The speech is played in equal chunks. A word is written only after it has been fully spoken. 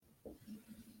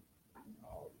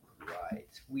All right,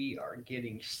 we are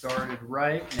getting started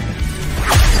right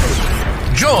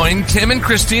now. Join Tim and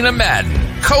Kristina Madden,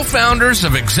 co-founders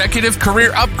of Executive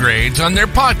Career Upgrades, on their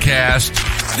podcast,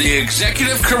 the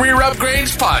Executive Career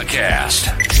Upgrades Podcast.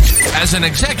 As an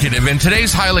executive in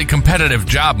today's highly competitive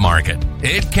job market,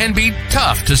 it can be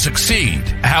tough to succeed.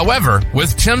 However,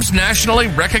 with Tim's nationally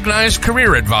recognized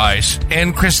career advice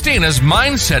and Kristina's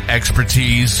mindset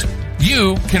expertise,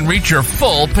 you can reach your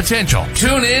full potential.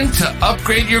 Tune in to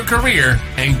upgrade your career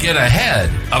and get ahead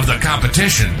of the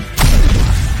competition.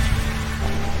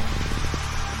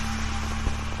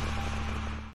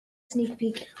 Sneak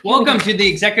peek. Welcome to the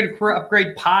Executive Career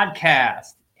Upgrade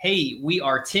Podcast. Hey, we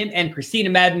are Tim and Kristina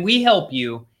Madden. We help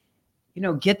you,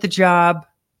 get the job.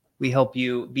 We help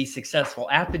you be successful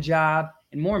at the job.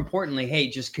 And more importantly, hey,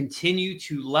 just continue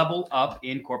to level up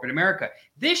in corporate America.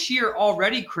 This year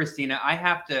already, Kristina,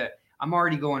 I'm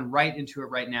already going right into it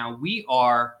right now. We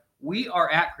are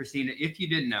at, Kristina, if you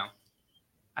didn't know,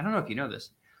 I don't know if you know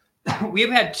this, we have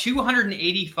had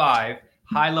 285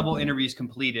 high-level interviews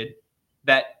completed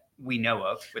that we know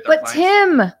of with our clients.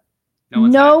 Tim,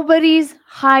 nobody's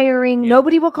hiring. Yeah.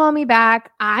 Nobody will call me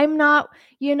back. I'm not,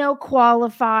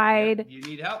 qualified. You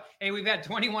need help. Hey, we've had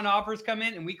 21 offers come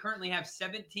in, and we currently have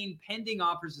 17 pending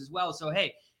offers as well. So,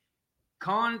 hey,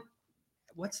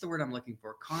 what's the word I'm looking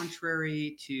for?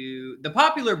 Contrary to the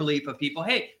popular belief of people,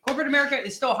 hey, corporate America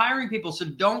is still hiring people. So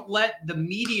don't let the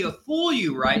media fool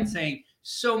you, right? Saying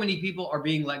so many people are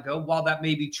being let go. While that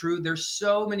may be true, there's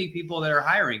so many people that are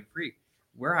hiring free.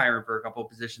 We're hiring for a couple of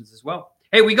positions as well.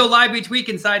 Hey, we go live each week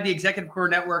inside the Executive Career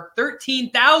Network.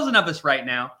 13,000 of us right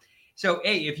now. So,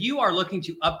 hey, if you are looking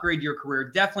to upgrade your career,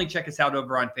 definitely check us out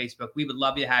over on Facebook. We would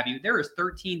love to have you. There is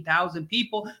 13,000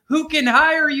 people who can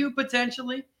hire you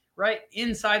potentially, right,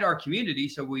 inside our community.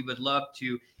 So we would love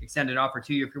to extend an offer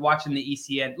to you. If you're watching the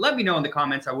ECN, let me know in the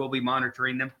comments. I will be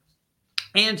monitoring them.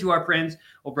 And to our friends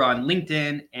over on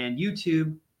LinkedIn and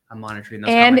YouTube, I'm monitoring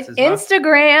those comments as well.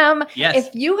 Instagram. Yes.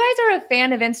 If you guys are a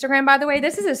fan of Instagram, by the way,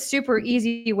 this is a super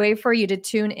easy way for you to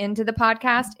tune into the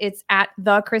podcast. It's at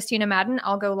the Kristina Madden.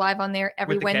 I'll go live on there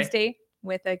every Wednesday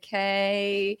with a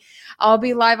K. I'll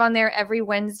be live on there every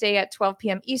Wednesday at 12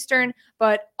 p.m. Eastern.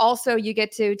 But also you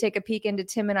get to take a peek into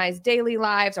Tim and I's daily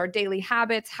lives, our daily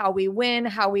habits, how we win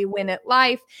at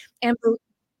life.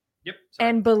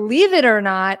 And believe it or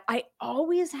not, I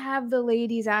always have the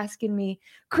ladies asking me,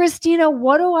 Kristina,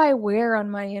 what do I wear on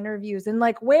my interviews? And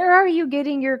where are you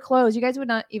getting your clothes? You guys would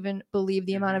not even believe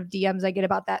the amount of DMs I get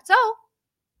about that. So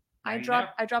I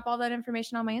drop all that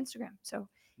information on my Instagram. So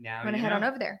now I'm going to head on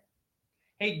over there.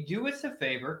 Hey, do us a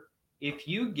favor. If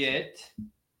you get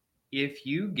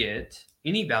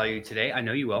any value today, I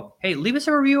know you will. Hey, leave us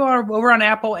a review over on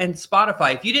Apple and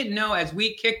Spotify. If you didn't know, as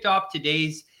we kicked off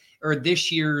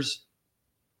this year's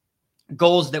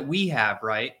goals that we have,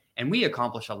 right? And we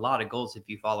accomplish a lot of goals if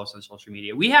you follow us on social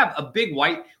media. We have a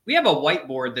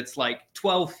whiteboard that's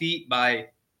 12 feet by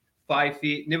 5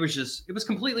 feet. And it was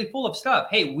completely full of stuff.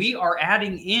 Hey, we are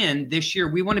adding in this year.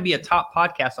 We want to be a top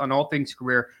podcast on all things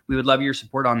career. We would love your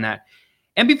support on that.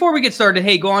 And before we get started,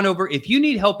 hey, go on over. If you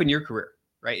need help in your career,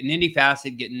 right? In any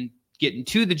facet, getting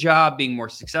to the job, being more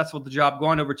successful at the job, go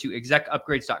on over to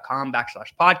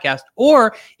execupgrades.com/podcast.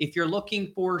 Or if you're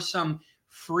looking for some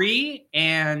free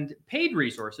and paid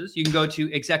resources, you can go to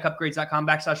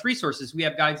execupgrades.com/resources. We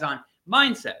have guides on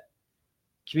mindset,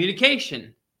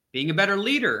 communication, being a better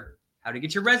leader, how to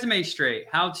get your resume straight,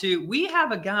 we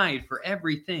have a guide for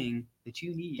everything that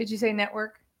you need. Did you say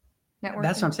network? That's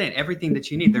what I'm saying. Everything that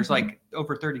you need. There's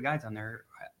over 30 guides on there,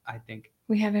 I think.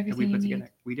 We have everything we put you together.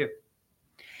 need. We do.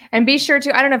 And be sure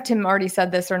to, I don't know if Tim already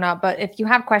said this or not, but if you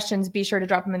have questions, be sure to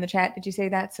drop them in the chat. Did you say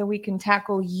that? So we can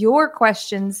tackle your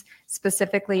questions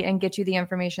specifically and get you the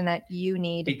information that you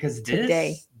need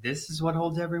today. This is what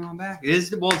holds everyone back.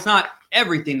 It's not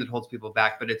everything that holds people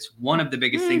back, but it's one of the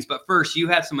biggest things. But first, you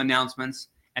have some announcements,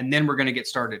 and then we're going to get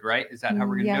started, right? Is that how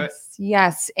we're going to do it?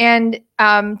 Yes. And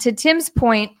to Tim's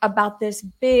point about this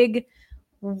big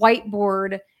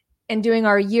whiteboard and doing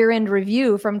our year-end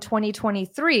review from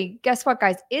 2023, guess what,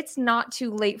 guys? It's not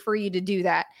too late for you to do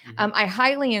that. I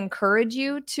highly encourage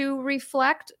you to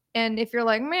reflect. And if you're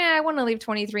like, man, I want to leave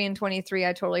 23 and 23,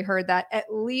 I totally heard that.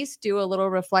 At least do a little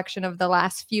reflection of the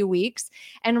last few weeks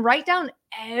and write down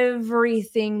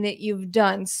everything that you've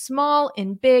done, small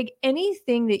and big,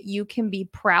 anything that you can be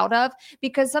proud of,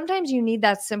 because sometimes you need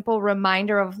that simple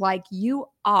reminder of you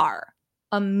are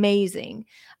amazing.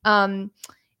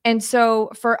 And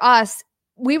so for us,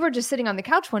 we were just sitting on the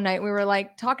couch one night. We were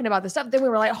like talking about this stuff. Then we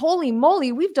were like, holy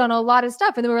moly, we've done a lot of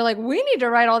stuff. And then we were like, we need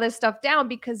to write all this stuff down,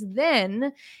 because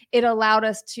then it allowed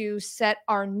us to set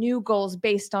our new goals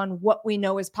based on what we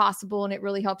know is possible. And it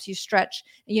really helps you stretch,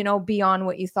 beyond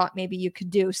what you thought maybe you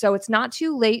could do. So it's not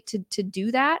too late to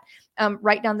do that.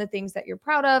 Write down the things that you're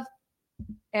proud of.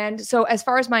 And so as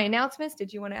far as my announcements,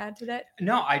 did you want to add to that?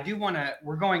 No, I do want to,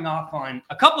 we're going off on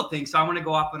a couple of things. So I want to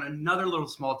go off on another little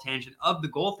small tangent of the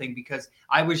goal thing, because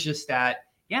I was just I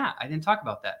didn't talk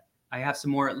about that. I have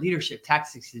some more leadership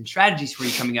tactics and strategies for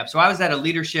you coming up. So I was at a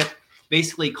leadership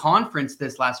basically conference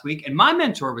this last week, and my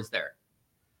mentor was there.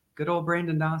 Good old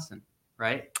Brandon Dawson,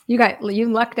 right? You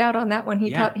lucked out on that one.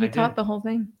 He taught the whole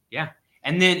thing. Yeah.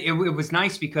 And then it was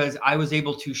nice because I was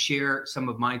able to share some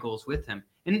of my goals with him.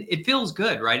 And it feels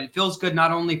good, right? It feels good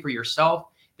not only for yourself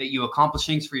that you accomplish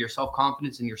things for your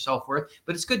self-confidence and your self-worth,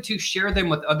 but it's good to share them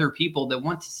with other people that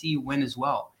want to see you win as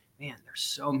well. Man, there's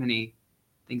so many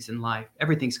things in life.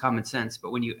 Everything's common sense,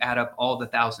 but when you add up all the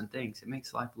 1,000 things, it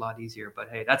makes life a lot easier. But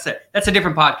hey, that's it. That's a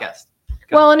different podcast.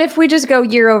 Well, and if we just go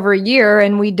year over year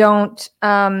and we don't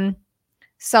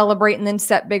celebrate and then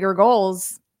set bigger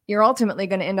goals, you're ultimately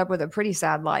going to end up with a pretty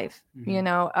sad life.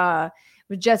 Mm-hmm.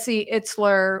 Jesse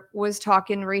Itzler was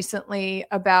talking recently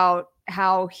about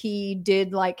how he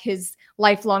did like his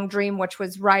lifelong dream, which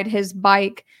was ride his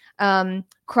bike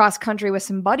cross country with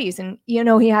some buddies. And,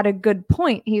 he had a good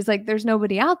point. He's like, there's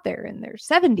nobody out there in their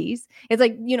 70s. It's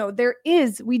like,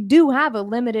 we do have a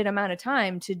limited amount of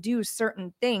time to do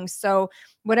certain things. So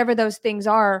whatever those things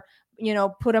are,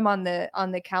 put them on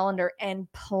the calendar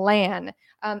and plan.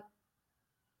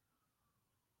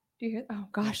 Oh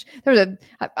gosh,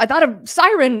 I thought a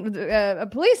siren, a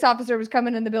police officer was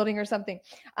coming in the building or something.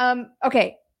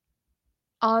 Okay.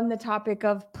 On the topic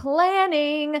of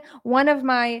planning, one of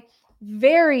my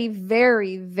very,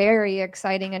 very, very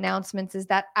exciting announcements is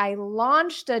that I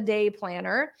launched a day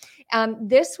planner.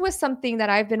 This was something that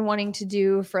I've been wanting to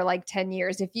do for like 10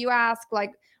 years. If you ask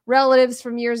like relatives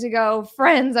from years ago,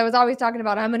 friends, I was always talking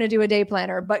about, I'm going to do a day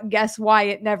planner, but guess why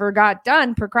it never got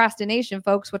done? Procrastination,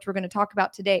 folks, which we're going to talk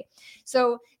about today.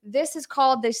 So this is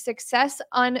called the Success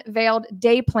Unveiled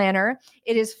Day Planner.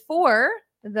 It is for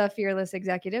the fearless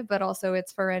executive, but also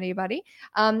it's for anybody.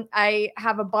 I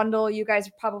have a bundle. You guys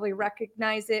probably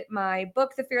recognize it. My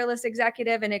book, The Fearless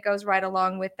Executive, and it goes right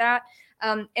along with that.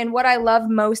 And what I love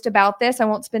most about this, I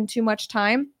won't spend too much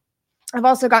time. I've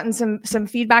also gotten some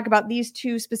feedback about these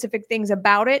two specific things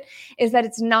about it, is that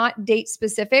it's not date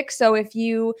specific. So if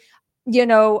you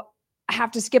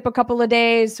have to skip a couple of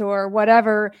days or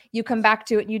whatever, you come back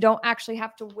to it. You don't actually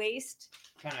have to waste.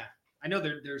 I know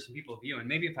there's some people viewing.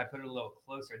 Maybe if I put it a little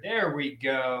closer. There we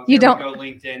go. We go,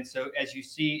 LinkedIn. So as you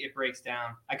see, it breaks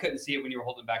down. I couldn't see it when you were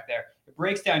holding back there. It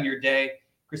breaks down your day.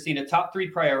 Kristina, top 3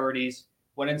 priorities.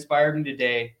 What inspired me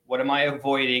today? What am I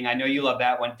avoiding? I know you love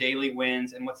that one. Daily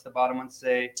wins. And what's the bottom one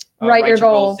say? Write your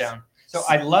goals down. So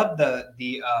I love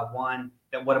the one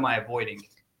that what am I avoiding?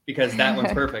 Because that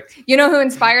one's perfect. You know who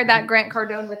inspired that? Grant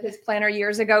Cardone with his planner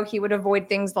years ago. He would avoid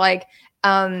things like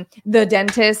the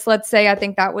dentist, let's say. I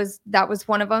think that was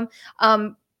one of them.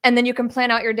 And then you can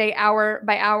plan out your day hour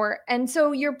by hour. And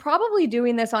so you're probably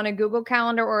doing this on a Google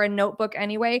Calendar or a notebook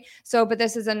anyway. So, but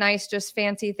this is a nice, just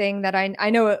fancy thing that I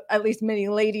know at least many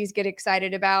ladies get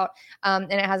excited about.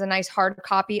 And it has a nice hard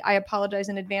copy. I apologize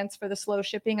in advance for the slow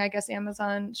shipping. I guess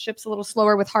Amazon ships a little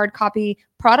slower with hard copy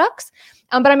products.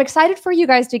 But I'm excited for you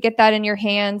guys to get that in your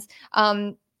hands.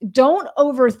 Don't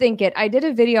overthink it. I did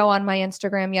a video on my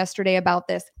Instagram yesterday about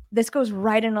this. This goes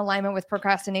right in alignment with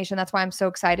procrastination. That's why I'm so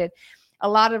excited.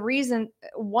 One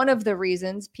of the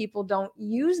reasons people don't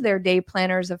use their day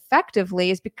planners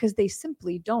effectively is because they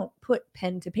simply don't put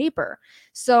pen to paper.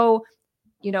 So,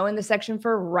 in the section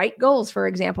for write goals, for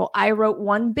example, I wrote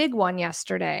one big one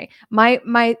yesterday. There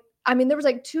was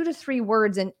like 2 to 3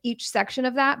 words in each section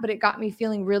of that, but it got me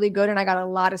feeling really good and I got a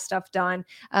lot of stuff done.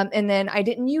 And then I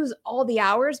didn't use all the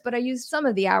hours, but I used some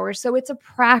of the hours. So it's a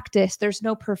practice. There's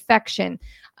no perfection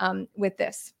with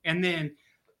this. And then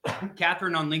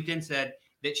Catherine on LinkedIn said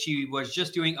that she was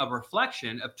just doing a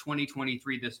reflection of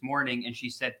 2023 this morning. And she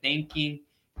said,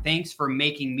 thanks for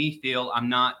making me feel I'm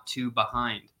not too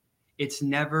behind. It's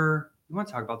never, you want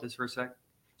to talk about this for a sec?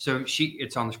 So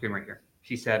it's on the screen right here.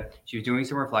 She said she was doing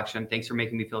some reflection. Thanks for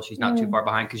making me feel she's not too far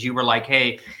behind. Cause you were like,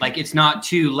 hey, like it's not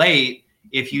too late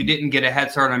if you didn't get a head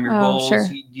start on your goals. Sure.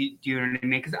 Do you know what I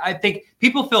mean? Cause I think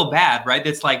people feel bad, right?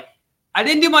 It's like, I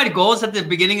didn't do my goals at the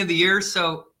beginning of the year.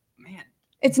 So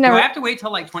it's never. Do I have to wait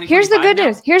till like 2025? Here's the good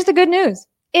news. Here's the good news.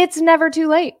 It's never too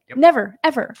late. Yep. Never,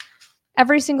 ever.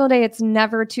 Every single day, it's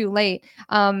never too late.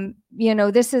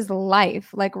 This is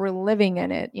life. Like we're living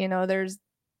in it.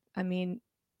 I mean,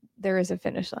 there is a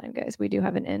finish line, guys. We do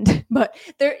have an end, but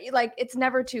it's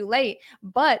never too late.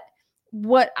 But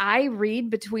what I read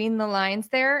between the lines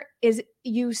there is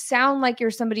you sound like you're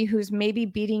somebody who's maybe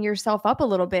beating yourself up a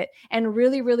little bit, and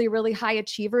really, really, really high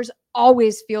achievers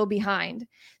always feel behind.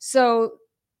 So,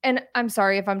 and I'm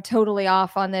sorry if I'm totally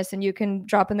off on this, and you can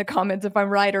drop in the comments if I'm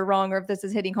right or wrong, or if this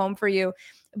is hitting home for you.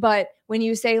 But when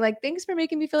you say like, thanks for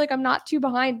making me feel like I'm not too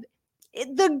behind,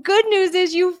 the good news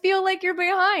is you feel like you're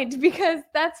behind, because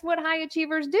that's what high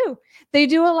achievers do. They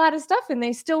do a lot of stuff and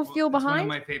they still feel behind. It's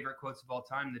one of my favorite quotes of all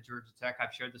time, the Georgia Tech.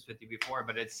 I've shared this with you before,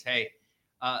 but it's, hey,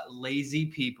 lazy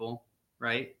people,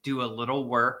 right, do a little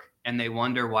work and they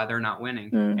wonder why they're not winning.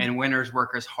 And winners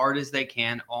work as hard as they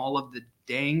can all of the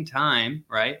dang time,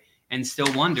 right, and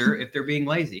still wonder if they're being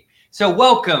lazy. So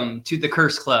welcome to the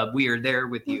Curse Club. We are there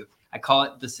with you. I call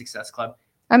it the Success Club.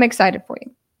 I'm excited for you.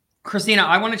 Kristina,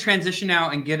 I want to transition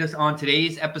now and get us on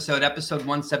today's episode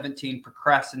 117,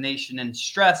 Procrastination and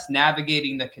Stress,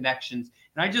 Navigating the Connections.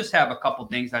 And I just have a couple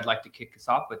things I'd like to kick us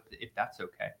off with, if that's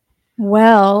okay.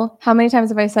 Well, how many times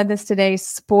have I said this today?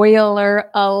 Spoiler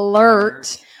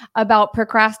alert about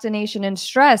procrastination and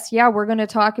stress. Yeah, we're going to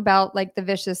talk about like the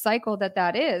vicious cycle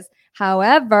that is.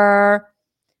 However,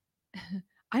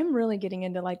 I'm really getting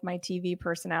into like my TV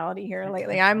personality here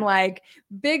lately. I'm like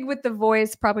big with the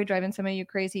voice, probably driving some of you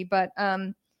crazy, but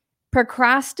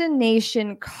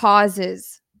procrastination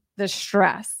causes the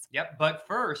stress. Yep. But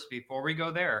first, before we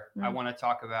go there, I want to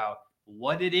talk about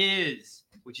what it is,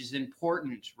 which is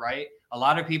important, right? A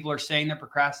lot of people are saying they're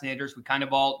procrastinators. We kind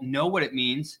of all know what it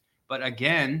means. But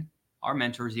again, our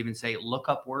mentors even say, look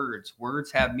up words.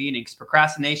 Words have meanings.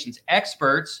 Procrastination's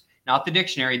experts, not the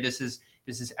dictionary. This is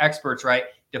experts, right?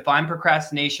 Define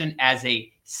procrastination as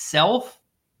a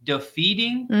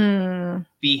self-defeating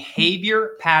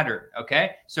behavior pattern.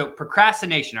 Okay. So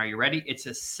procrastination, are you ready? It's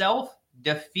a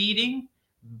self-defeating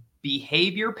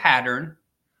behavior pattern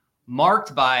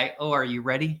marked by, are you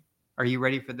ready? Are you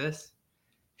ready for this?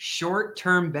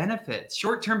 Short-term benefits.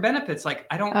 Short-term benefits, like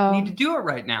I don't need to do it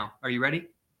right now. Are you ready?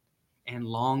 And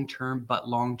long-term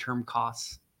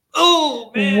costs.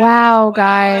 Oh, man. Wow,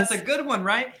 guys. That's a good one,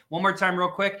 right? One more time real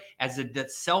quick. As a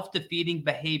self-defeating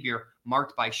behavior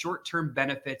marked by short-term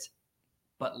benefits,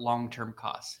 but long-term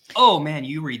costs. Oh, man,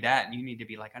 you read that and you need to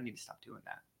be like, I need to stop doing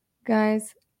that.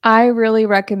 Guys, I really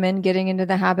recommend getting into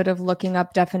the habit of looking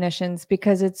up definitions,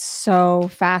 because it's so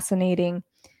fascinating.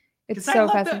 It's so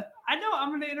fascinating. I know, I'm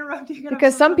going to interrupt you.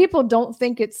 Because some people don't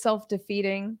think it's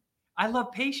self-defeating. I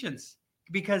love patience,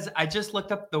 because I just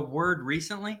looked up the word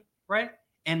recently, right?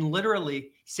 And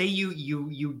literally, say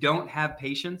you don't have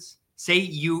patience. Say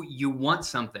you want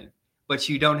something, but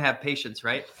you don't have patience,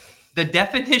 right? The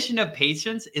definition of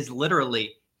patience is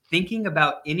literally thinking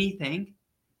about anything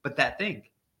but that thing.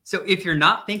 So if you're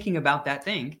not thinking about that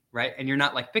thing, right, and you're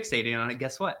not like fixating on it,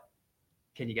 guess what?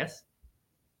 Can you guess?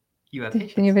 You have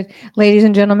patience. Ladies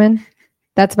and gentlemen,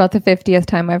 that's about the 50th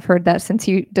time I've heard that since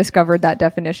you discovered that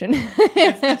definition.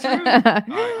 That's the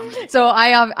truth. So I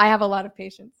have a lot of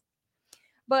patience.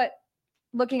 But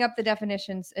looking up the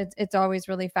definitions, it's always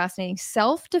really fascinating.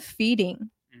 Self-defeating.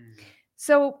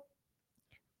 So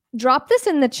drop this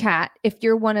in the chat if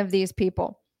you're one of these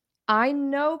people. I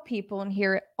know people and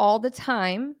hear it all the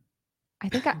time. I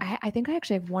think I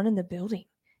actually have one in the building.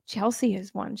 Chelsea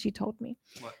is one. She told me.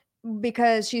 What?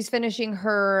 Because she's finishing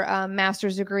her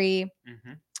master's degree.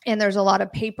 And there's a lot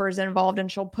of papers involved, and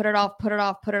she'll put it off,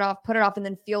 and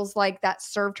then feels like that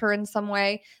served her in some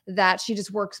way, that she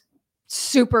just works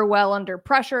super well under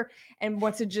pressure and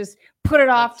wants to just put it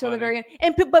off till the very end.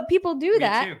 And but people do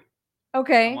that. Me too.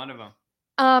 Okay. I'm one of them.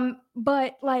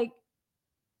 But like,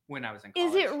 when I was in college.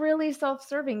 Is it really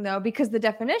self-serving though? Because the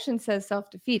definition says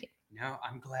self-defeating. No,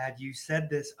 I'm glad you said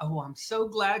this. Oh, I'm so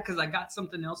glad, because I got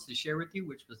something else to share with you,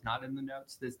 which was not in the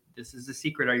notes. This is a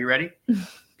secret. Are you ready?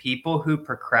 People who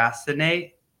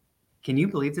procrastinate, can you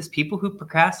believe this? People who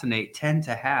procrastinate tend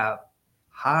to have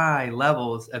high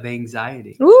levels of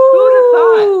anxiety. Ooh. Who would have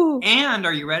thought? And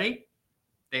are you ready?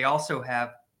 They also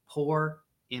have poor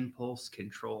impulse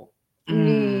control.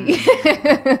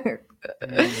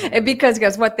 Because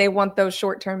guess what? They want those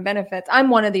short-term benefits. I'm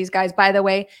one of these guys, by the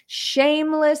way,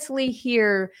 shamelessly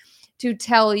here to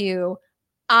tell you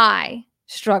I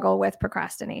struggle with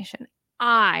procrastination.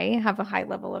 I have a high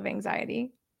level of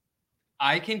anxiety.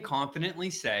 I can confidently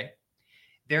say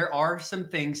there are some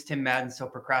things Tim Madden still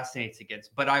procrastinates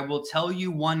against, but I will tell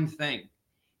you one thing.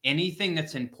 Anything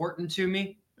that's important to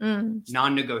me,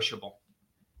 non-negotiable.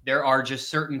 There are just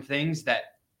certain things that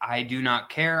I do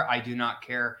not care. I do not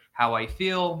care how I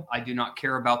feel. I do not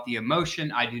care about the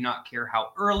emotion. I do not care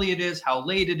how early it is, how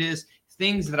late it is.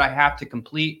 Things that I have to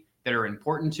complete, that are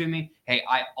important to me, hey,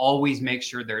 I always make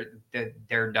sure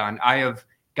they're done. I have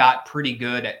got pretty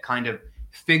good at kind of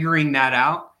figuring that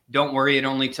out. Don't worry, it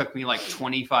only took me like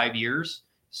 25 years.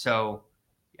 So,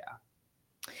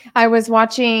 yeah. I was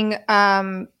watching,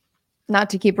 not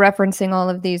to keep referencing all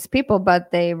of these people,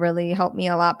 but they really helped me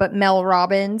a lot. But Mel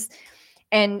Robbins,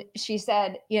 and she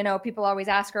said, people always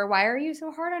ask her, why are you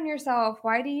so hard on yourself?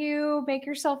 Why do you make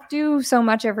yourself do so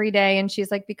much every day? And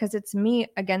she's like, because it's me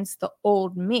against the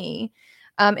old me.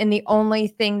 And the only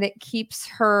thing that keeps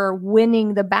her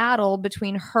winning the battle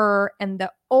between her and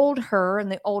the old her,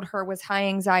 and the old her was high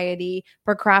anxiety,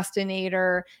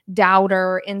 procrastinator,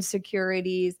 doubter,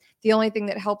 insecurities. The only thing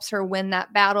that helps her win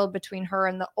that battle between her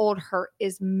and the old her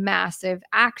is massive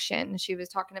action. She was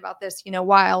talking about this,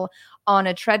 while on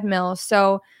a treadmill.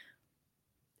 So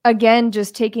again,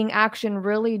 just taking action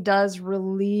really does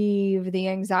relieve the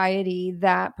anxiety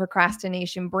that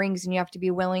procrastination brings. And you have to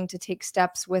be willing to take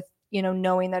steps with,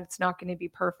 knowing that it's not going to be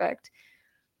perfect.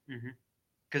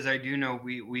 Because I do know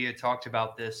we had talked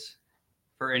about this.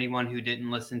 For anyone who didn't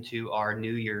listen to our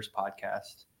New Year's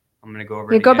podcast, I'm going to go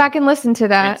over it go again. back and listen to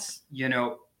that. It's,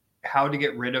 how to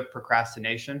get rid of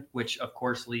procrastination, which of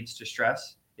course leads to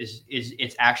stress, is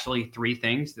it's actually 3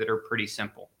 things that are pretty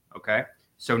simple. Okay.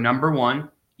 So number 1,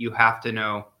 you have to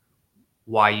know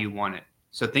why you want it.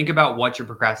 So think about what you're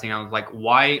procrastinating on. Like,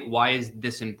 why is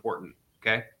this important?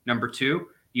 Okay. Number 2,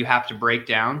 you have to break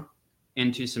down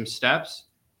into some steps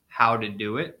how to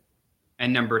do it.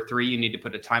 And number 3, you need to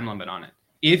put a time limit on it.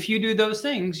 If you do those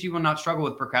things, you will not struggle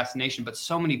with procrastination. But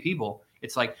so many people,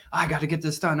 it's like, I got to get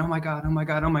this done. Oh my God.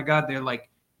 They're like,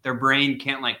 their brain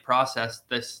can't process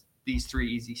these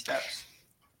 3 easy steps.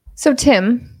 So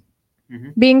Tim,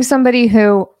 being somebody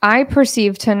who I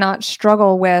perceive to not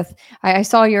struggle with, I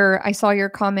saw your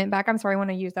comment back. I'm sorry, I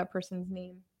want to use that person's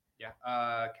name.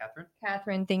 Yeah.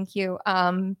 Catherine, thank you.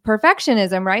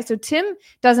 Perfectionism, right? So Tim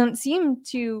doesn't seem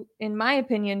to, in my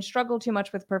opinion, struggle too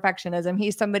much with perfectionism.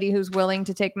 He's somebody who's willing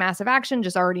to take massive action,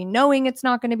 just already knowing it's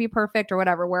not going to be perfect or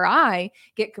whatever, where I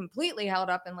get completely held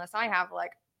up unless I have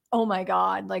oh my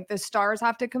God, the stars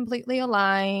have to completely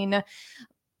align.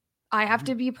 I have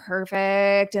to be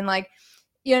perfect. And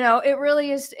it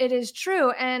really is, it is true.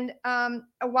 And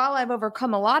while I've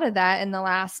overcome a lot of that in the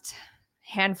last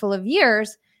handful of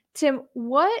years, Tim,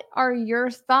 what are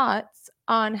your thoughts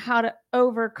on how to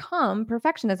overcome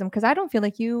perfectionism? Because I don't feel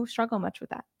like you struggle much with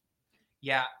that.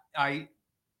 Yeah, I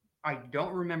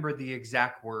don't remember the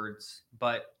exact words,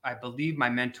 but I believe my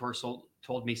mentor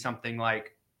told me something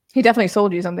like... He definitely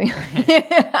sold you something.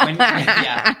 When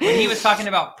he was talking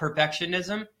about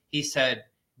perfectionism, he said,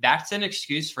 that's an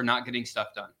excuse for not getting stuff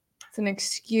done. It's an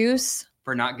excuse?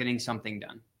 For not getting something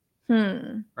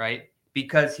done. Right?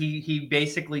 Because he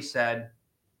basically said...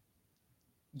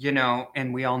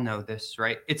 and we all know this,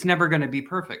 right? It's never going to be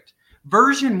perfect.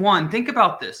 Version 1, think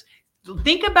about this.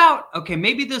 Okay,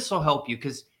 maybe this will help you,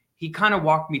 because he kind of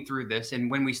walked me through this. And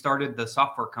when we started the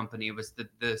software company, it was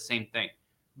the same thing.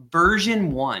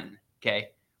 Version 1, okay?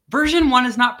 Version 1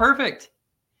 is not perfect.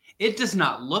 It does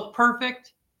not look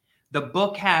perfect. The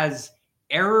book has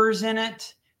errors in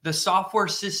it. The software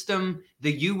system,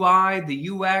 the UI, the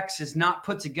UX is not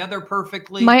put together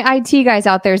perfectly. My IT guys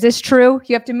out there, is this true?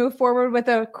 You have to move forward with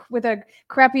a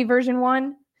crappy version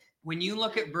 1? When you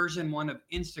look at version 1 of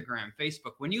Instagram,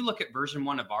 Facebook, when you look at version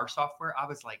 1 of our software, I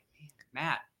was like,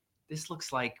 Matt, this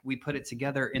looks like we put it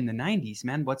together in the 90s,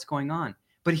 man. What's going on?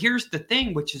 But here's the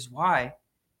thing, which is why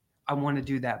I want to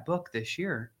do that book this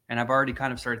year. And I've already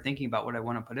kind of started thinking about what I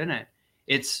want to put in it.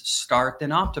 It's start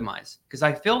then optimize. Because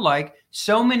I feel like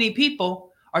so many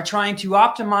people are trying to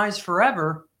optimize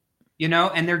forever,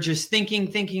 and they're just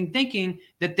thinking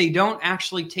that they don't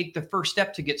actually take the first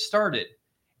step to get started.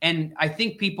 And I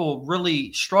think people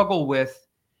really struggle with,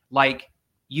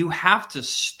 you have to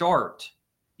start.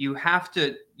 You have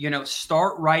to,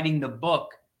 start writing the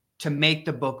book to make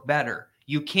the book better.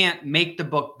 You can't make the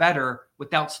book better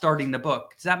without starting the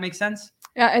book. Does that make sense?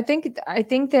 Yeah, I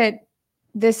think that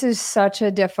this is such a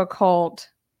difficult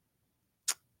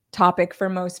topic for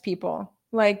most people.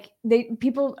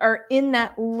 People are in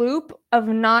that loop of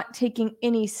not taking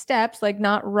any steps,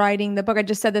 not writing the book. I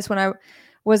just said this when I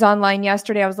was online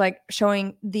yesterday. I was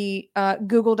showing the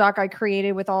Google Doc I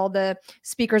created with all the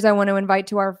speakers I want to invite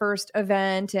to our first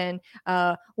event, and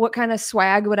what kind of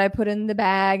swag would I put in the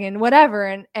bag and whatever.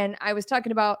 And I was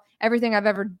talking about everything I've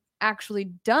ever actually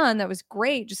done that was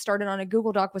great, just started on a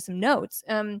Google Doc with some notes.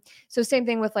 So same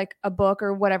thing with a book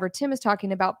or whatever Tim is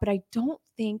talking about. But I don't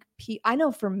think I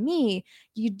know for me,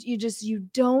 you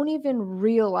don't even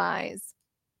realize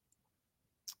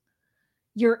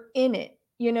you're in it.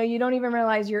 you don't even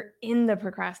realize you're in the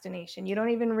procrastination. You don't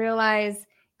even realize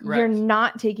Correct. You're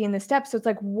not taking the steps. So it's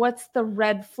like, what's the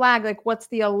red flag? Like, what's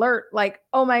the alert? Like,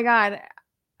 oh my God,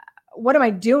 what am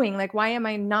I doing? Like, why am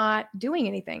I not doing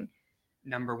anything?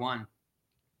 Number one,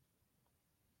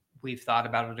 we've thought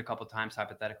about it a couple of times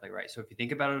hypothetically, right? So if you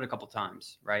think about it a couple of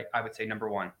times, right, I would say number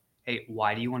one, hey,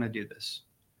 why do you want to do this?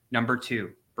 Number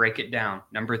two, break it down.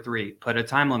 Number three, put a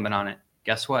time limit on it.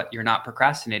 Guess what? You're not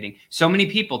procrastinating. So many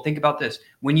people think about this.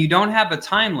 When you don't have a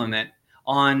time limit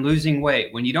on losing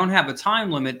weight, when you don't have a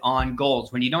time limit on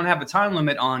goals, when you don't have a time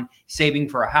limit on saving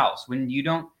for a house, when you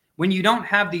don't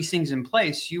have these things in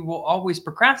place, you will always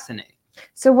procrastinate.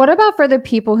 So what about for the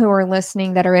people who are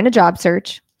listening that are in a job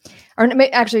search, or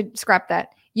actually scrap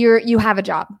that. You have a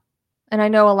job, and I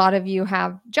know a lot of you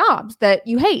have jobs that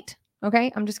you hate.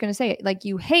 Okay. I'm just going to say it. Like,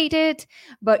 you hate it,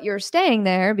 but you're staying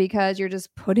there because you're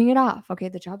just putting it off. Okay.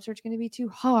 The job search is going to be too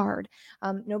hard.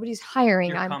 Nobody's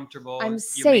hiring. You're comfortable. I'm you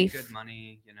safe. Make good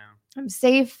money, I'm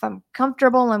safe. I'm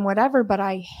comfortable and whatever, but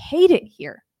I hate it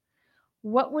here.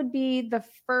 What would be the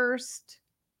first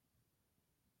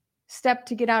step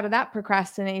to get out of that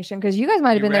procrastination? Because you guys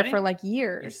might have been there for like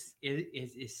years.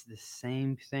 It's the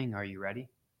same thing. Are you ready?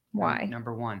 Why?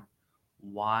 Number one,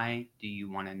 why do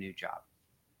you want a new job?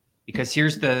 Because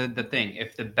here's the thing.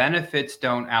 If the benefits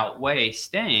don't outweigh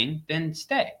staying, then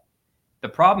stay. The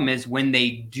problem is when they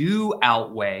do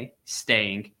outweigh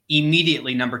staying,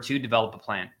 immediately, number two, develop a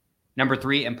plan. Number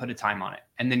three, and put a time on it,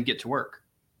 and then get to work.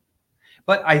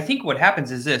 But I think what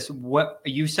happens is this. What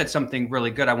you said something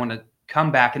really good. I want to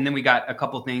come back, and then we got a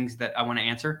couple of things that I want to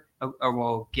answer, or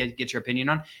we'll get your opinion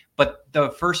on. But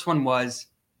the first one was,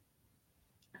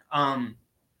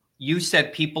 you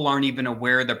said people aren't even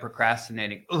aware they're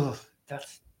procrastinating. Ugh,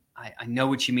 I know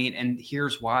what you mean. And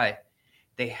here's why.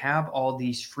 They have all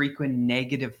these frequent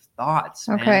negative thoughts,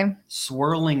 man,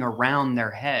 swirling around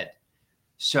their head.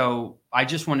 So I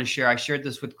just want to share, I shared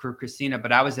this with Christina,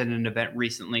 but I was at an event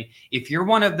recently. If you're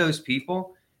one of those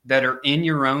people that are in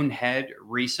your own head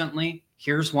recently,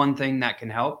 here's one thing that can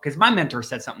help. Because my mentor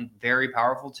said something very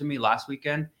powerful to me last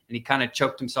weekend, and he kind of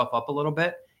choked himself up a little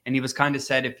bit. And he was kind of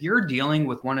said, if you're dealing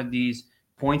with one of these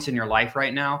points in your life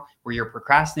right now where you're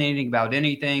procrastinating about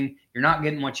anything, you're not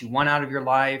getting what you want out of your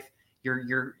life,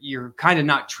 you're kind of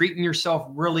not treating yourself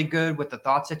really good with the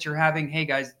thoughts that you're having. Hey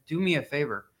guys, do me a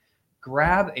favor.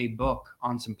 Grab a book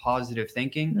on some positive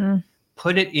thinking,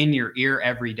 put it in your ear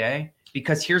every day,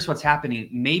 because here's what's happening.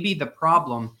 Maybe the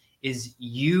problem is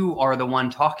you are the one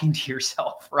talking to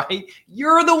yourself, right?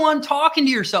 You're the one talking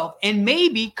to yourself. And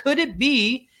maybe could it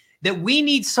be that we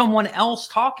need someone else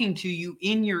talking to you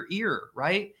in your ear,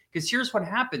 right? Because here's what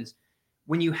happens.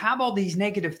 When you have all these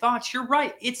negative thoughts, you're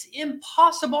right. It's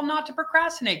impossible not to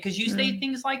procrastinate because you say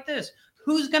things like this.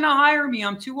 Who's going to hire me?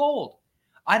 I'm too old.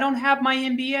 I don't have my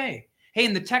MBA. Hey,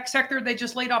 in the tech sector, they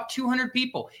just laid off 200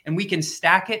 people, and we can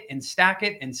stack it and stack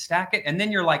it and stack it. And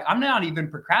then you're like, I'm not even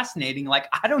procrastinating. Like,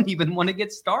 I don't even want to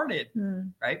get started,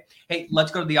 right? Hey, let's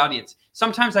go to the audience.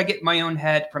 Sometimes I get in my own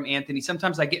head from Anthony.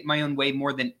 Sometimes I get in my own way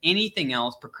more than anything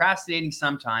else, procrastinating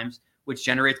sometimes, which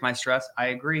generates my stress. I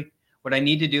agree. What I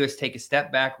need to do is take a step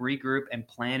back, regroup, and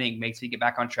planning makes me get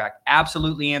back on track.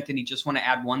 Absolutely, Anthony. Just want to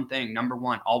add one thing. Number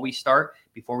one, always start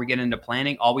before we get into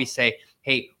planning. Always say,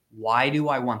 hey, why do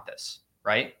I want this?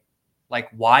 Right? Like,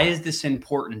 why is this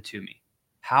important to me?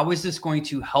 How is this going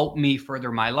to help me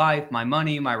further my life, my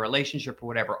money, my relationship, or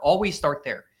whatever? Always start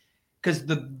there. Because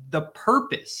the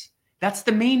purpose, that's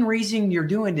the main reason you're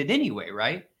doing it anyway,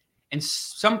 right? And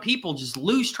some people just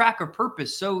lose track of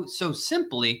purpose so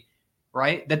simply,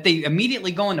 right? That they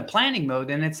immediately go into planning mode.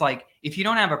 And it's like, if you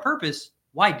don't have a purpose,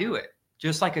 why do it?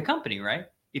 Just like a company, right?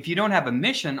 If you don't have a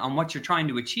mission on what you're trying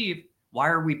to achieve, why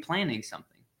are we planning something?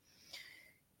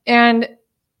 And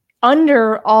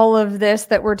under all of this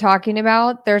that we're talking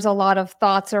about, there's a lot of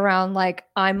thoughts around like,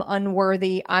 I'm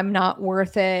unworthy, I'm not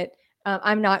worth it,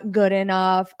 I'm not good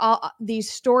enough.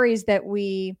 These stories that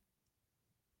we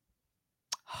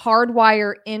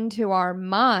hardwire into our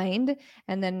mind.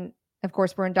 And then, of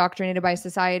course, we're indoctrinated by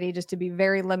society just to be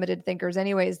very limited thinkers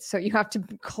anyways. So you have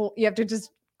to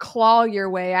just claw your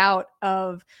way out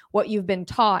of what you've been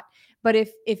taught. But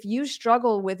if you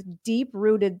struggle with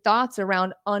deep-rooted thoughts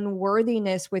around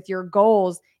unworthiness with your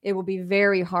goals, it will be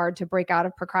very hard to break out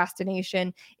of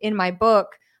procrastination. In my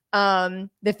book,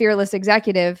 The Fearless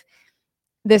Executive,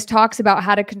 this talks about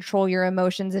how to control your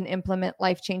emotions and implement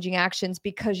life-changing actions,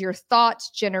 because your thoughts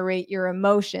generate your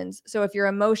emotions. So if your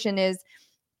emotion is,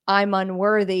 I'm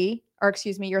unworthy, or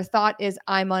excuse me, your thought is,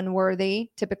 I'm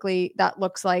unworthy, typically that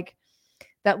looks like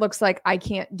I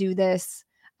can't do this.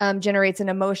 Generates an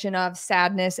emotion of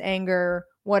sadness, anger,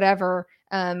 whatever.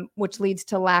 which leads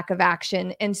to lack of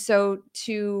action. And so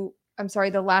I'm sorry,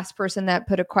 the last person that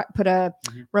put a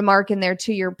remark in there,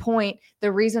 to your point,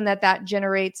 the reason that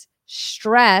generates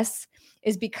stress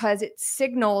is because it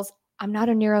signals, I'm not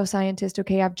a neuroscientist.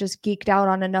 Okay. I've just geeked out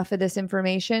on enough of this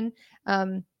information.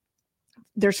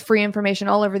 There's free information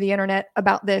all over the internet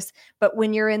about this, but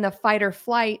when you're in the fight or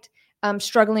flight,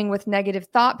 struggling with negative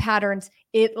thought patterns,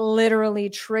 it literally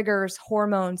triggers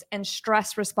hormones and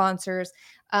stress responses,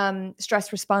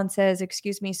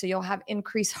 excuse me. So you'll have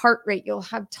increased heart rate, you'll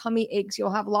have tummy aches,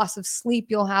 you'll have loss of sleep,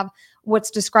 you'll have what's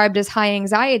described as high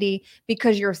anxiety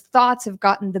because your thoughts have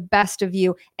gotten the best of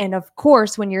you. And of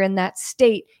course, when you're in that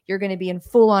state, you're going to be in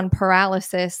full on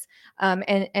paralysis,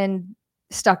 and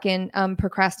stuck in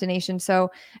procrastination.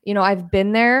 So, I've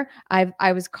been there.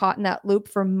 I was caught in that loop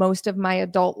for most of my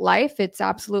adult life. It's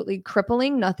absolutely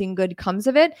crippling. Nothing good comes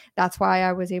of it. That's why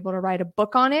I was able to write a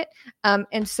book on it.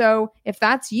 And so if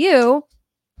that's you,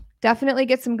 definitely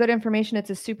get some good information. It's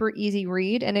a super easy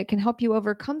read and it can help you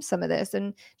overcome some of this,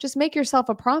 and just make yourself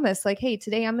a promise like, hey,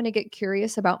 today I'm going to get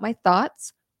curious about my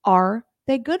thoughts. Are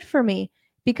they good for me?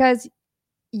 Because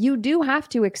you do have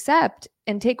to accept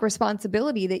and take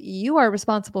responsibility that you are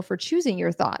responsible for choosing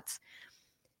your thoughts.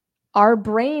 Our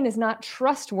brain is not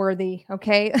trustworthy,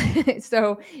 okay?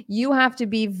 So you have to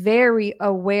be very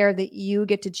aware that you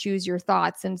get to choose your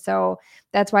thoughts. And so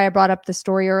that's why I brought up the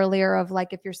story earlier of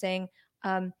like, if you're saying,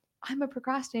 I'm a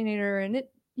procrastinator and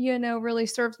it, really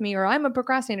serves me, or I'm a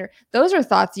procrastinator. Those are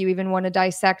thoughts you even want to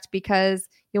dissect, because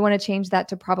you want to change that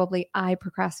to probably I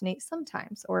procrastinate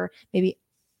sometimes, or maybe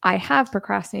I have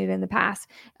procrastinated in the past.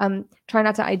 Try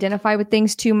not to identify with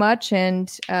things too much. And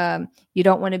you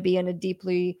don't want to be in a deep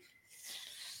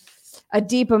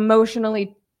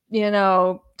emotionally,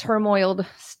 turmoiled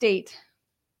state.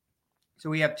 So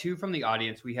we have two from the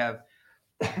audience. We have,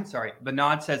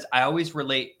 Vinod says, I always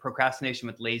relate procrastination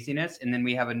with laziness. And then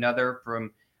we have another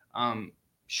from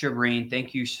Shireen.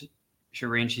 Thank you,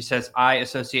 Shireen. She says, I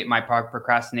associate my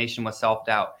procrastination with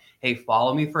self-doubt. Hey,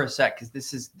 follow me for a sec, because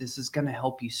this is going to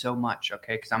help you so much,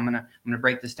 okay? Because I'm gonna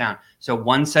break this down. So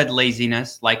one said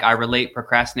laziness, like I relate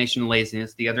procrastination to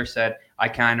laziness. The other said I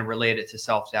kind of relate it to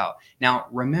self-doubt. Now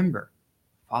remember,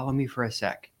 follow me for a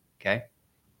sec, okay?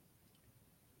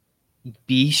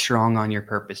 Be strong on your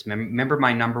purpose. Remember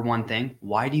my number one thing.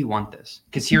 Why do you want this?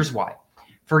 Because here's why.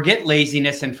 Forget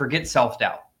laziness and forget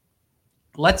self-doubt.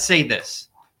 Let's say this,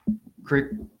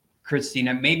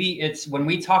 Kristina, maybe it's when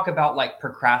we talk about like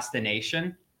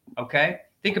procrastination, okay?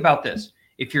 Think about this.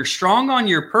 If you're strong on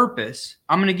your purpose,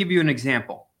 I'm going to give you an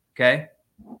example, okay?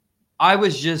 I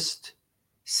was just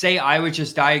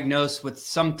diagnosed with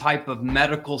some type of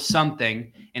medical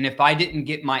something, and if I didn't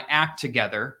get my act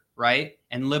together, right,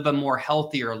 and live a more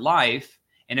healthier life,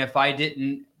 and if I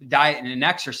didn't diet and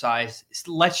exercise,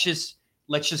 let's just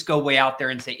go way out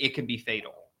there and say it could be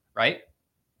fatal, right?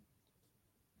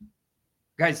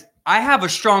 Guys, I have a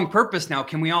strong purpose now.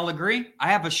 Can we all agree? I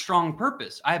have a strong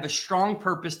purpose. I have a strong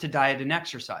purpose to diet and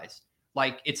exercise.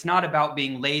 Like, it's not about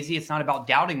being lazy. It's not about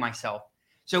doubting myself.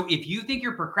 So if you think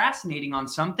you're procrastinating on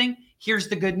something, here's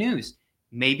the good news.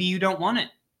 Maybe you don't want it.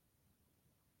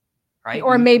 Right?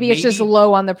 Or maybe it's just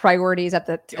low on the priorities at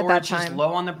that time. Or it's just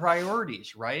low on the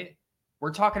priorities, right?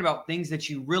 We're talking about things that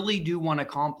you really do want to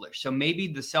accomplish. So maybe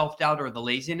the self-doubt or the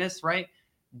laziness, right?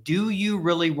 Do you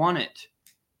really want it?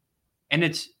 And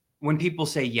it's when people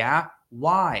say, yeah,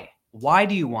 why? Why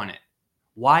do you want it?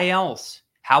 Why else?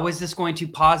 How is this going to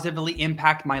positively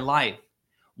impact my life?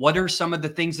 What are some of the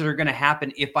things that are going to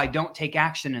happen if I don't take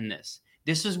action in this?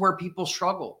 This is where people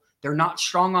struggle. They're not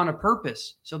strong on a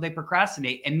purpose, so they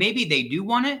procrastinate. And maybe they do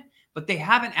want it, but they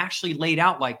haven't actually laid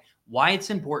out like why it's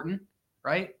important,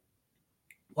 right?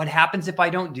 What happens if I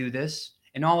don't do this?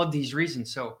 And all of these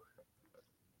reasons. So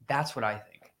that's what I think.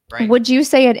 Right. Would you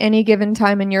say at any given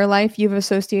time in your life you've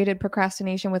associated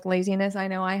procrastination with laziness? I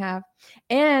know I have.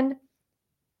 And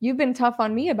you've been tough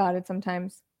on me about it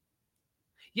sometimes.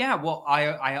 Yeah, well,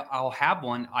 I'll have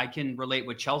one. I can relate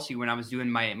with Chelsea when I was doing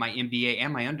my MBA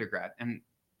and my undergrad. And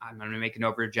I'm going to make an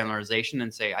overgeneralization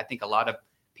and say I think a lot of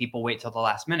people wait till the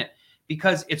last minute,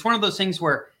 because it's one of those things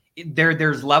where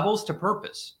there's levels to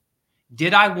purpose.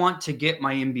 Did I want to get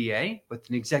my MBA with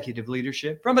an executive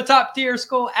leadership from a top tier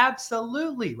school?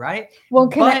 Absolutely, right? Well,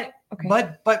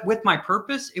 but with my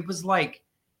purpose, it was like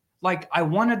I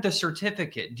wanted the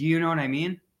certificate. Do you know what I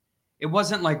mean? It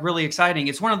wasn't like really exciting.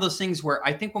 It's one of those things where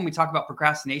I think when we talk about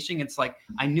procrastination, it's like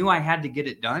I knew I had to get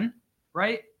it done,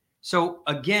 right? So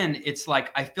again, it's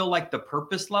like I feel like the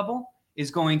purpose level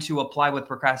is going to apply with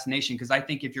procrastination, because I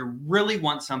think if you really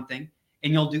want something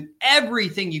and you'll do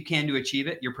everything you can to achieve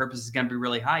it, your purpose is going to be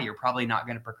really high. You're probably not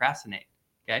going to procrastinate.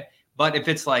 Okay. But if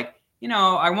it's like,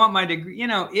 I want my degree,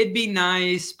 it'd be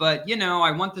nice, but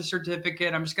I want the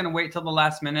certificate. I'm just going to wait till the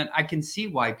last minute. I can see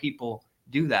why people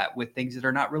do that with things that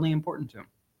are not really important to them.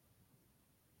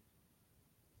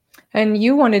 And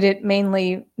you wanted it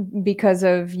mainly because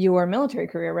of your military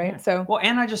career, right? Yeah. So, well,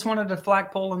 and I just wanted a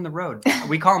flagpole in the road.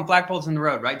 We call them flagpoles in the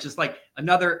road, right? Just like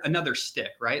another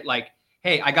stick, right? Like,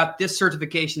 hey, I got this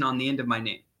certification on the end of my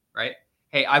name, right?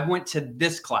 Hey, I went to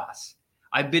this class.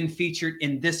 I've been featured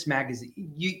in this magazine.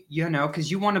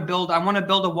 Because I want to build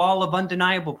a wall of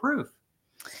undeniable proof.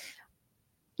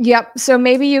 Yep. So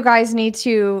maybe you guys need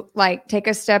to like take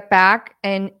a step back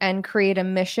and create a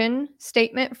mission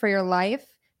statement for your life,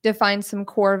 define some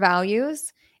core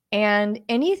values, and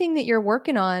anything that you're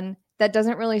working on that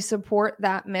doesn't really support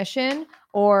that mission,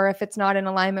 or if it's not in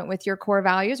alignment with your core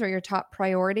values or your top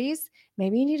priorities,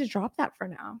 maybe you need to drop that for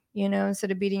now,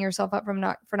 instead of beating yourself up for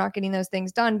not getting those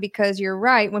things done. Because you're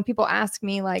right. When people ask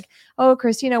me like, oh,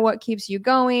 Kristina, what keeps you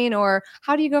going? Or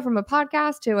how do you go from a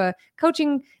podcast to a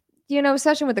coaching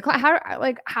session with the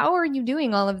client? How are you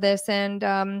doing all of this?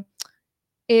 And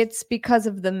it's because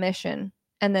of the mission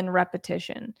and then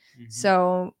repetition. Mm-hmm.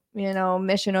 So,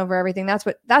 mission over everything. That's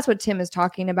what Tim is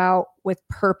talking about with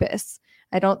purpose.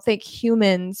 I don't think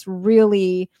humans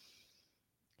really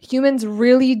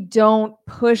don't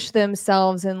push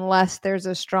themselves unless there's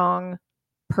a strong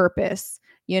purpose,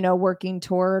 working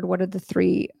toward what are the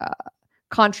three: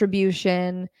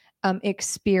 contribution,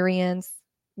 experience,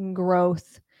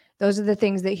 growth. Those are the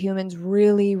things that humans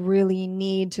really, really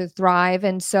need to thrive.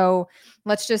 And so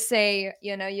let's just say,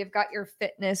 you've got your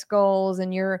fitness goals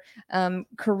and your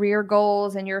career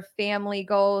goals and your family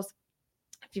goals.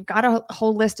 If you've got a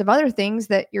whole list of other things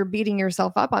that you're beating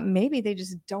yourself up on, maybe they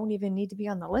just don't even need to be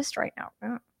on the list right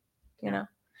now.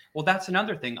 Well, that's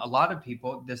another thing. A lot of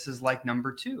people, this is like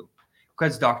number 2,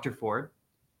 because Dr. Ford,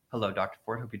 hello, Dr.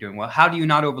 Ford. Hope you're doing well. How do you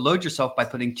not overload yourself by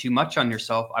putting too much on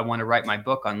yourself? I want to write my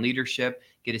book on leadership,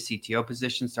 get a CTO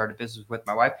position, start a business with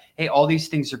my wife. Hey, all these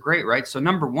things are great, right? So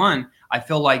number 1, I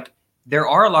feel like there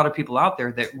are a lot of people out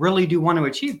there that really do want to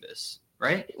achieve this,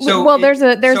 right? So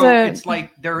it's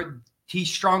like he's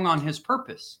strong on his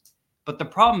purpose. But the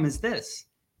problem is this.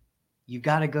 You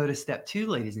got to go to step 2,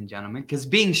 ladies and gentlemen, because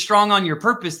being strong on your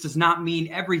purpose does not mean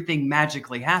everything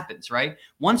magically happens, right?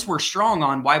 Once we're strong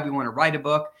on why we want to write a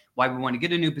book, why we want to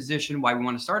get a new position, why we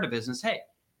want to start a business, hey,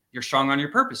 you're strong on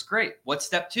your purpose. Great. What's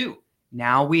step 2?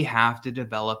 Now we have to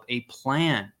develop a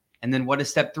plan. And then what is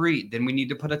step 3? Then we need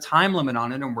to put a time limit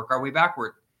on it and work our way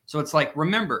backward. So it's like,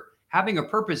 remember, having a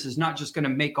purpose is not just going to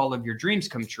make all of your dreams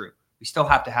come true. We still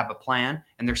have to have a plan,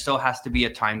 and there still has to be a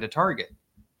time to target.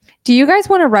 Do you guys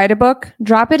want to write a book?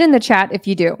 Drop it in the chat if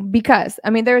you do, because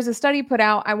there's a study put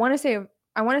out. I want to say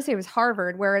it was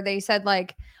Harvard, where they said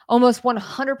like almost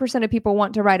 100% of people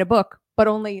want to write a book, but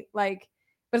it's like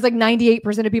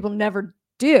 98% of people never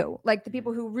do. Like the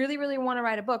people who really, really want to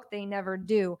write a book, they never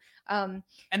do. And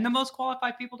the most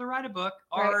qualified people to write a book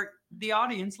are the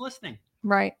audience listening.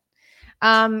 Right.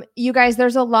 You guys,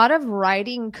 there's a lot of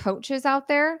writing coaches out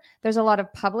there. There's a lot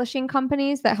of publishing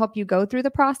companies that help you go through the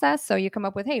process. So you come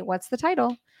up with, hey, what's the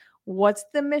title? What's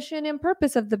the mission and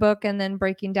purpose of the book? And then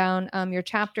breaking down your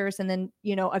chapters, and then,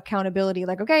 accountability,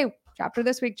 like, okay, chapter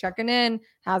this week, checking in,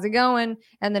 how's it going?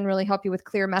 And then really help you with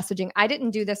clear messaging. I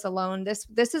didn't do this alone.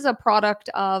 This is a product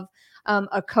of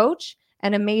a coach,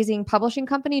 an amazing publishing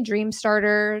company, Dream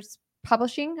Starters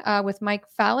Publishing, with Mike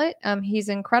Fallett. He's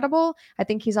incredible. I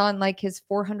think he's on like his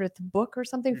 400th book or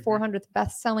something, 400th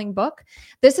best-selling book.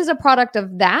 This is a product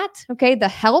of that. Okay. The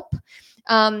help.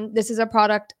 This is a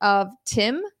product of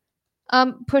Tim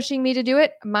pushing me to do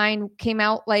it. Mine came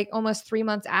out like almost 3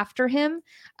 months after him.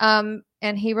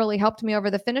 And he really helped me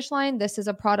over the finish line. This is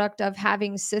a product of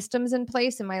having systems in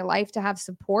place in my life to have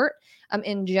support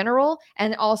in general,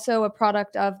 and also a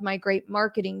product of my great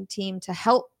marketing team to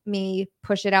help me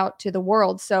push it out to the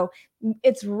world. So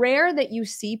it's rare that you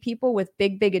see people with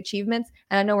big, big achievements.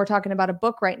 And I know we're talking about a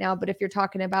book right now, but if you're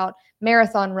talking about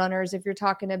marathon runners, if you're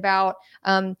talking about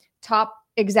top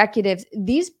executives,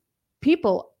 these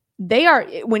people,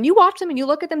 when you watch them and you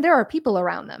look at them, there are people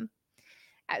around them.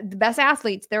 The best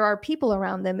athletes, there are people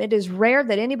around them. It is rare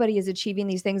that anybody is achieving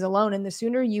these things alone. And the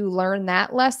sooner you learn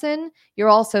that lesson, you'll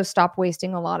also stop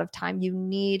wasting a lot of time. You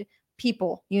need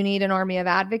people. You need an army of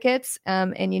advocates,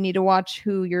 and you need to watch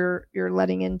who you're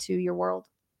letting into your world.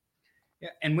 Yeah,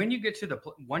 and when you get to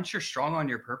once you're strong on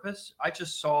your purpose, I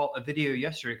just saw a video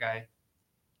yesterday, guy.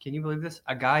 Can you believe this?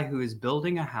 A guy who is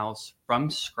building a house from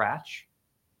scratch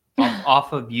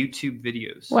off of YouTube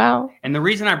videos. Wow. And the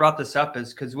reason I brought this up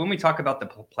is because when we talk about the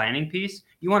planning piece,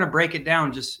 you want to break it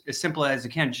down just as simple as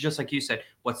you can. Just like you said,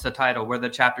 what's the title? Where the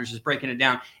chapters, just breaking it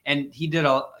down. And he did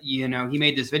he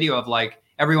made this video of like,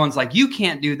 everyone's like, you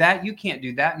can't do that. You can't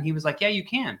do that. And he was like, yeah, you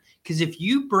can. Because if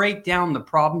you break down the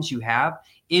problems you have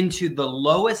into the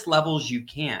lowest levels you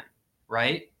can,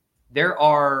 right?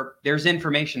 There's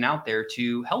information out there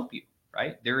to help you,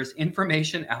 right? There is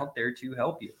information out there to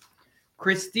help you.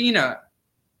 Kristina,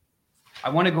 I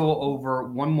want to go over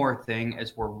one more thing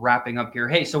as we're wrapping up here.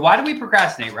 Hey, so why do we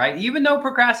procrastinate, right? Even though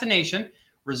procrastination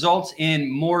results in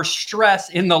more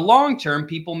stress in the long term,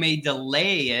 people may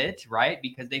delay it, right?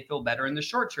 Because they feel better in the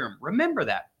short term. Remember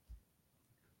that.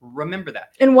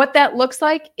 And what that looks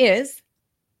like is,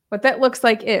 do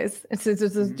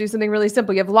something really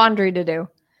simple. You have laundry to do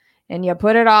and you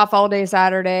put it off all day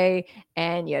Saturday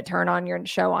and you turn on your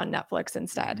show on Netflix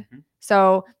instead. Mm-hmm.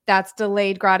 So that's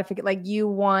delayed gratification. Like you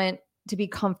want to be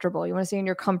comfortable. You want to stay in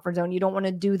your comfort zone. You don't want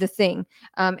to do the thing.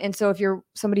 And so if you're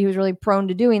somebody who's really prone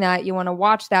to doing that, you want to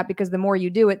watch that because the more you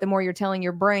do it, the more you're telling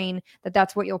your brain that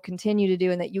that's what you'll continue to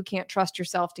do and that you can't trust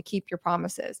yourself to keep your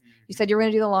promises. You said you're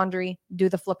going to do the laundry, do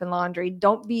the flipping laundry.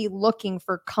 Don't be looking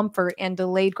for comfort and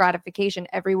delayed gratification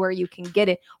everywhere you can get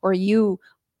it, or you'll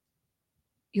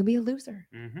be a loser.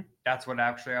 Mm-hmm. That's what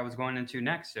actually I was going into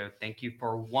next. So thank you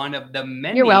for one of the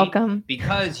many. You're welcome.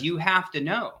 Because you have to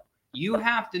know. You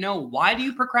have to know, why do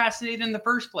you procrastinate in the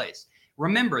first place?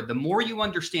 Remember, the more you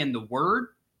understand the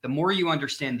word, the more you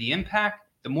understand the impact,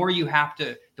 the more you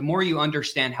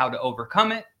understand how to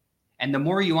overcome it, and the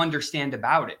more you understand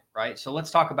about it, right? So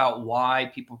let's talk about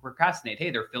why people procrastinate. Hey,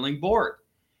 they're feeling bored.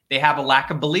 They have a lack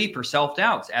of belief or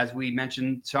self-doubts, as we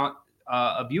mentioned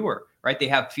a viewer, right? They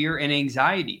have fear and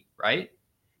anxiety, right?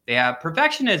 They have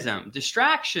perfectionism,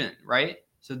 distraction, right?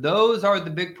 So those are the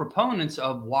big proponents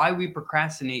of why we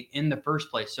procrastinate in the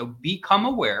first place. So become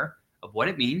aware of what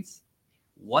it means,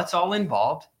 what's all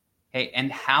involved, hey,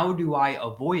 and how do I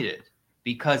avoid it?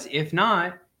 Because if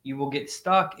not, you will get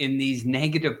stuck in these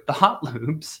negative thought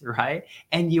loops, right?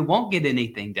 And you won't get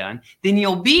anything done. Then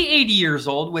you'll be 80 years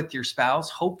old with your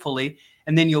spouse, hopefully,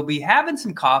 and then you'll be having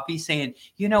some coffee saying,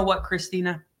 you know what,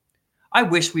 Kristina, I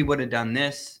wish we would have done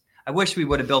this. I wish we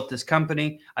would have built this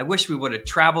company. I wish we would have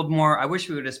traveled more. I wish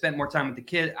we would have spent more time with the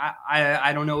kid.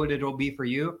 I don't know what it'll be for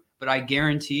you, but I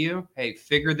guarantee you, hey,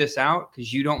 figure this out,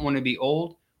 because you don't want to be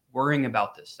old worrying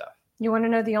about this stuff. You want to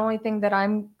know the only thing that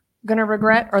I'm going to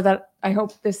regret, or that I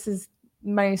hope this is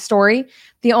my story.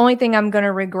 The only thing I'm going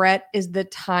to regret is the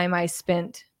time I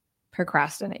spent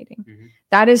procrastinating. Mm-hmm.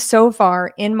 That is so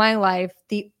far in my life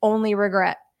the only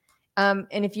regret. And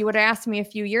if you would have asked me a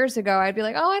few years ago, I'd be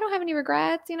like, oh, I don't have any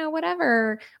regrets,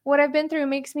 whatever. What I've been through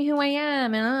makes me who I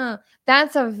am. And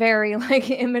that's a very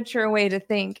immature way to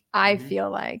think. I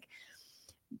feel like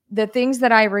the things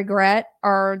that I regret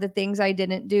are the things I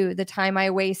didn't do. The time I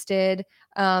wasted,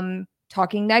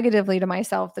 talking negatively to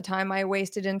myself, the time I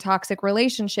wasted in toxic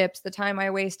relationships, the time I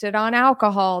wasted on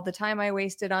alcohol, the time I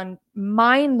wasted on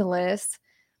mindless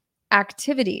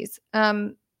activities.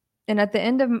 And at the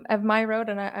end of my road,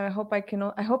 and I hope I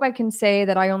can say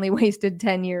that I only wasted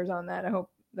 10 years on that. I hope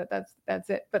that's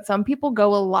it. But some people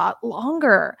go a lot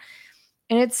longer,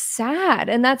 and it's sad.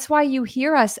 And that's why you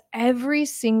hear us every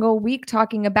single week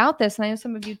talking about this. And I know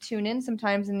some of you tune in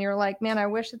sometimes and you're like, man, I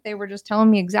wish that they were just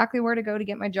telling me exactly where to go to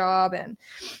get my job. And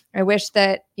I wish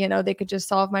that, they could just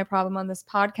solve my problem on this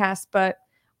podcast. But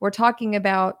we're talking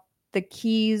about the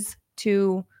keys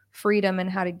to freedom and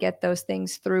how to get those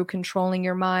things through controlling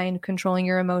your mind, controlling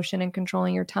your emotion, and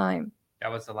controlling your time.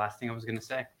 That was the last thing I was going to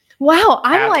say. Wow.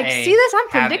 I'm see this? I'm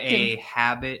predicting. Have a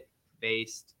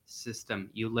habit-based system.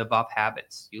 You live off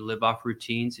habits. You live off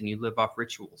routines, and you live off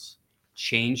rituals.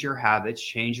 Change your habits,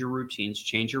 change your routines,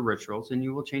 change your rituals, and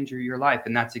you will change your life.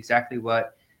 And that's exactly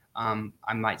what,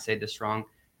 I might say this wrong.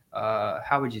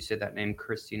 How would you say that name,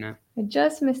 Kristina? I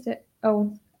just missed it.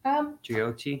 Oh,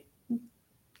 G-O-T?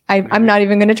 I'm not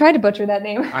even going to try to butcher that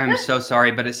name. I'm so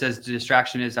sorry, but it says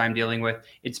distraction is I'm dealing with.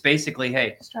 It's basically,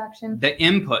 hey, distraction. The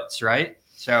inputs, right?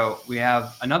 So we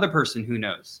have another person who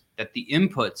knows that the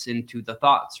inputs into the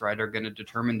thoughts, right, are going to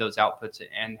determine those outputs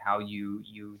and how you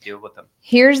deal with them.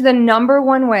 Here's the number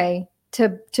one way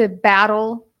to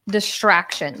battle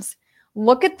distractions.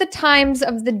 Look at the times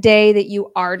of the day that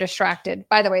you are distracted.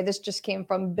 By the way, this just came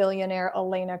from billionaire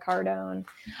Elena Cardone.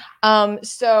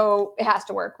 So it has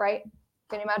to work, right?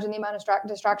 Can you imagine the amount of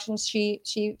distractions she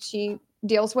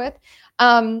deals with?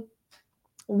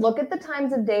 Look at the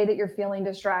times of day that you're feeling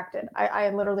distracted. I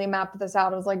literally mapped this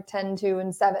out. It was like 10, 2,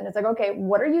 and 7. It's like, okay,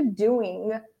 what are you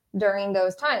doing during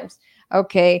those times?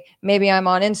 okay, maybe I'm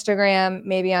on Instagram,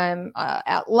 maybe I'm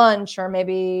at lunch, or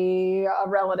maybe a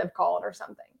relative called or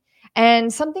something.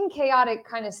 And something chaotic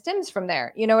kind of stems from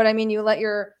there. You know what I mean? You let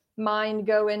your mind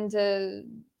go into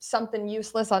something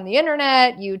useless on the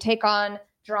internet. You take on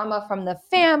drama from the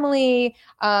family.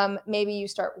 Maybe you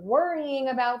start worrying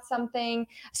about something.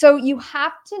 So you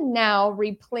have to now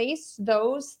replace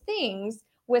those things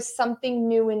with something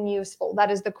new and useful. That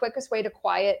is the quickest way to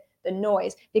quiet the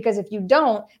noise. Because if you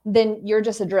don't, then you're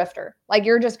just a drifter. Like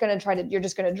you're just going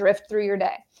to drift through your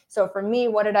day. So for me,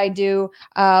 what did I do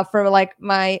for like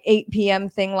my 8 p.m.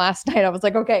 thing last night? I was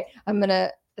like, okay,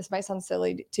 this might sound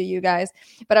silly to you guys,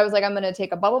 but I was like, I'm going to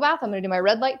take a bubble bath. I'm going to do my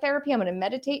red light therapy. I'm going to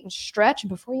meditate and stretch. And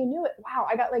before you knew it, wow,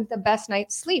 I got like the best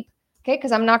night's sleep. Okay.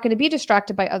 Cause I'm not going to be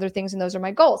distracted by other things. And those are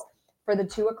my goals. For the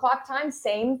 2 o'clock time,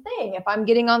 same thing. If I'm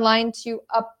getting online to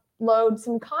upload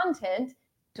some content,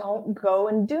 don't go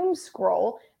and doom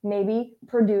scroll. Maybe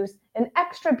produce an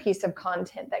extra piece of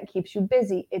content that keeps you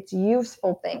busy. It's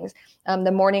useful things.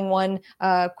 The morning one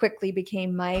quickly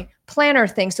became my planner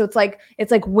thing. So it's like,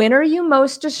 when are you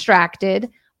most distracted?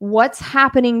 What's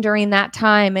happening during that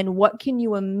time? And what can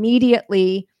you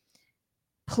immediately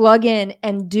plug in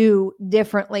and do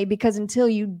differently? Because until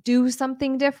you do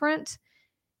something different,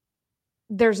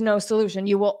 there's no solution.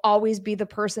 You will always be the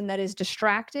person that is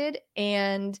distracted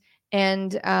and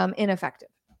ineffective.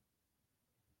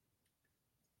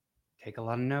 Take a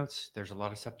lot of notes. There's a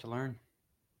lot of stuff to learn.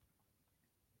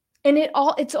 And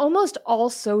it's almost all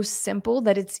so simple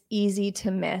that it's easy to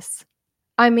miss.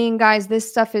 I mean, guys, this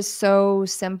stuff is so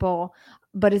simple,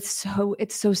 but it's so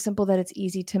simple that it's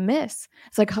easy to miss.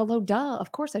 It's like, hello, duh.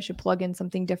 Of course I should plug in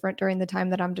something different during the time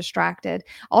that I'm distracted.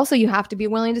 Also, you have to be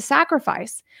willing to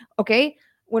sacrifice. Okay.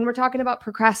 When we're talking about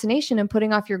procrastination and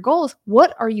putting off your goals,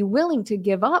 what are you willing to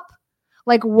give up?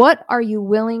 Like, what are you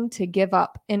willing to give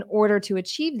up in order to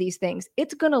achieve these things?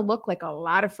 It's going to look like a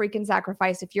lot of freaking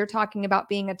sacrifice. If you're talking about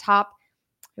being a top,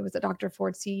 it was a Dr.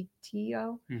 Ford CTO.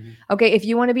 Mm-hmm. Okay. If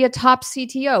you want to be a top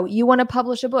CTO, you want to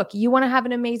publish a book, you want to have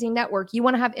an amazing network, you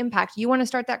want to have impact, you want to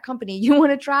start that company, you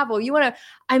want to travel,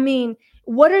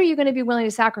 what are you going to be willing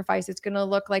to sacrifice? It's going to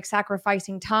look like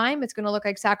sacrificing time. It's going to look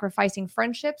like sacrificing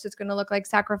friendships. It's going to look like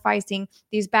sacrificing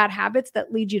these bad habits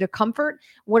that lead you to comfort.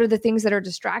 What are the things that are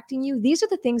distracting you? These are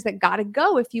the things that got to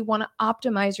go if you want to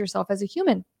optimize yourself as a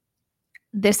human.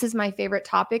 This is my favorite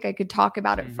topic. I could talk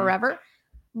about it forever.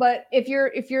 But if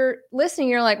you're listening,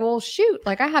 you're like, well, shoot,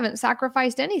 like I haven't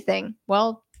sacrificed anything.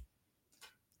 Well,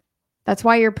 that's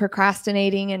why you're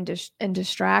procrastinating and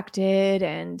distracted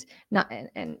and not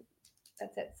and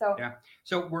that's it. So yeah.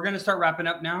 So we're going to start wrapping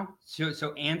up now.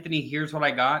 So Anthony, here's what I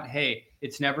got. Hey,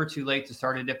 it's never too late to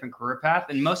start a different career path.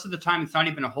 And most of the time, it's not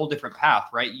even a whole different path,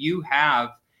 right? You have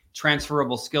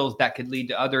transferable skills that could lead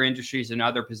to other industries and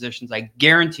other positions. I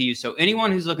guarantee you. So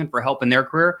anyone who's looking for help in their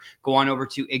career, go on over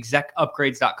to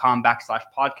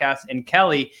execupgrades.com/podcast. And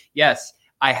Kelly, yes,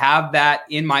 I have that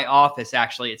in my office.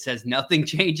 Actually, it says nothing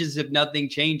changes if nothing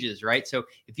changes, right? So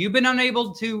if you've been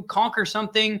unable to conquer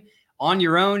something on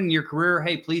your own in your career,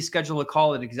 hey, please schedule a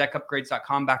call at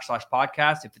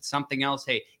execupgrades.com/podcast. If it's something else,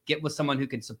 hey, get with someone who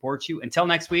can support you. Until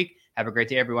next week, have a great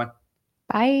day, everyone.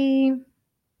 Bye.